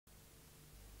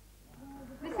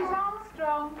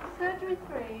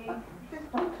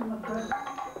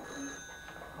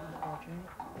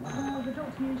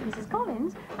Mrs.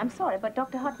 Collins, I'm sorry, but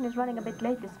Dr. Hutton is running a bit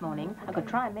late this morning. I could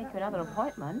try and make you another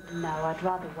appointment. No, I'd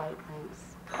rather wait,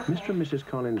 thanks. Mr. and Mrs.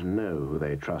 Collins know who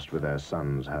they trust with their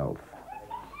son's health.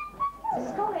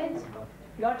 Mrs. Collins,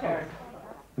 your turn.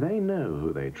 They know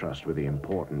who they trust with the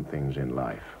important things in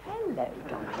life. Hello,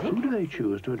 Dominic. Who do they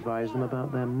choose to advise them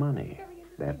about their money,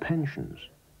 their pensions,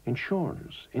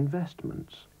 insurance,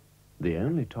 investments? The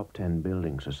only top 10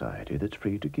 building society that's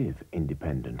free to give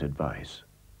independent advice.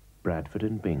 Bradford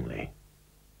and Bingley.